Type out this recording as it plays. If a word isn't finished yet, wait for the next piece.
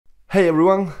Hey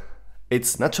everyone,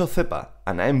 it's Nacho Cepa,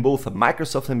 and I'm both a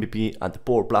Microsoft MVP and the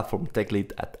Power Platform Tech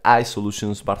Lead at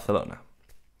isolutions Barcelona.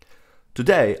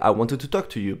 Today I wanted to talk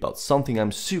to you about something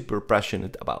I'm super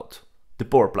passionate about, the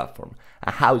Power Platform,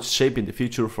 and how it's shaping the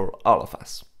future for all of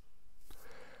us.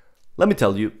 Let me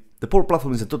tell you, the Power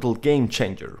Platform is a total game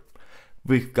changer.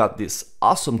 We've got these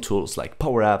awesome tools like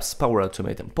Power Apps, Power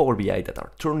Automate, and Power BI that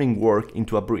are turning work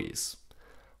into a breeze.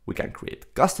 We can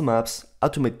create custom apps,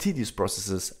 automate tedious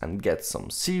processes, and get some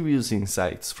serious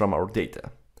insights from our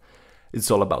data.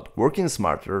 It's all about working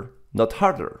smarter, not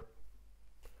harder.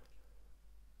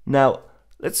 Now,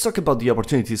 let's talk about the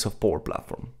opportunities of Power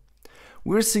Platform.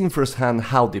 We're seeing firsthand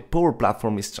how the Power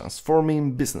Platform is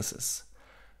transforming businesses.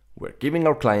 We're giving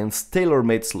our clients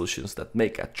tailor-made solutions that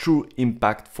make a true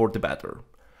impact for the better.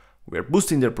 We're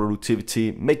boosting their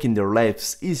productivity, making their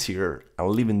lives easier, and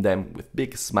leaving them with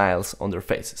big smiles on their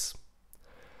faces.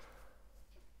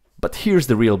 But here's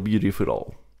the real beauty of it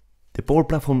all. The Power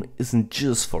Platform isn't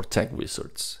just for tech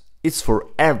wizards, it's for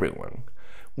everyone.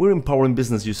 We're empowering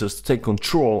business users to take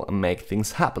control and make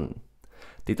things happen.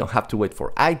 They don't have to wait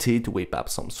for IT to whip up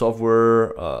some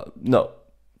software, no.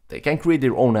 They can create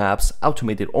their own apps,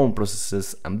 automate their own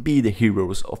processes, and be the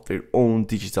heroes of their own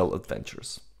digital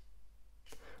adventures.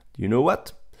 You know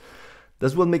what?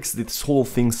 That's what makes this whole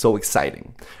thing so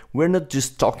exciting. We're not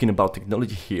just talking about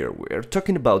technology here, we're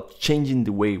talking about changing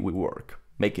the way we work,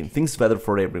 making things better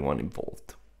for everyone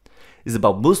involved. It's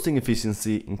about boosting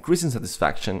efficiency, increasing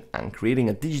satisfaction, and creating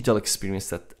a digital experience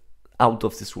that's out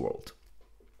of this world.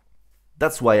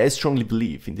 That's why I strongly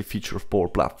believe in the future of Power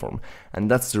Platform,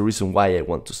 and that's the reason why I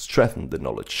want to strengthen the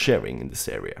knowledge sharing in this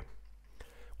area.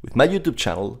 With my YouTube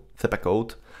channel, Cepa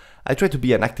Code, I try to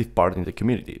be an active part in the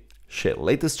community, share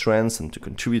latest trends, and to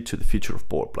contribute to the future of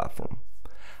Power Platform.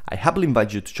 I happily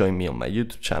invite you to join me on my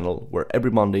YouTube channel, where every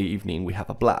Monday evening we have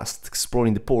a blast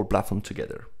exploring the Power Platform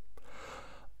together.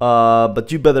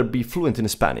 But you better be fluent in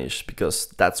Spanish, because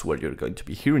that's what you're going to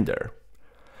be hearing there.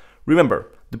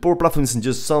 Remember, the Power Platform isn't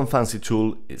just some fancy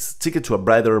tool, it's a ticket to a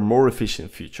brighter, more efficient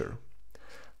future.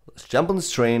 Let's jump on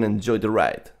this train and enjoy the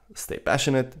ride. Stay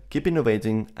passionate, keep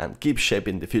innovating, and keep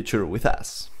shaping the future with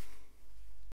us.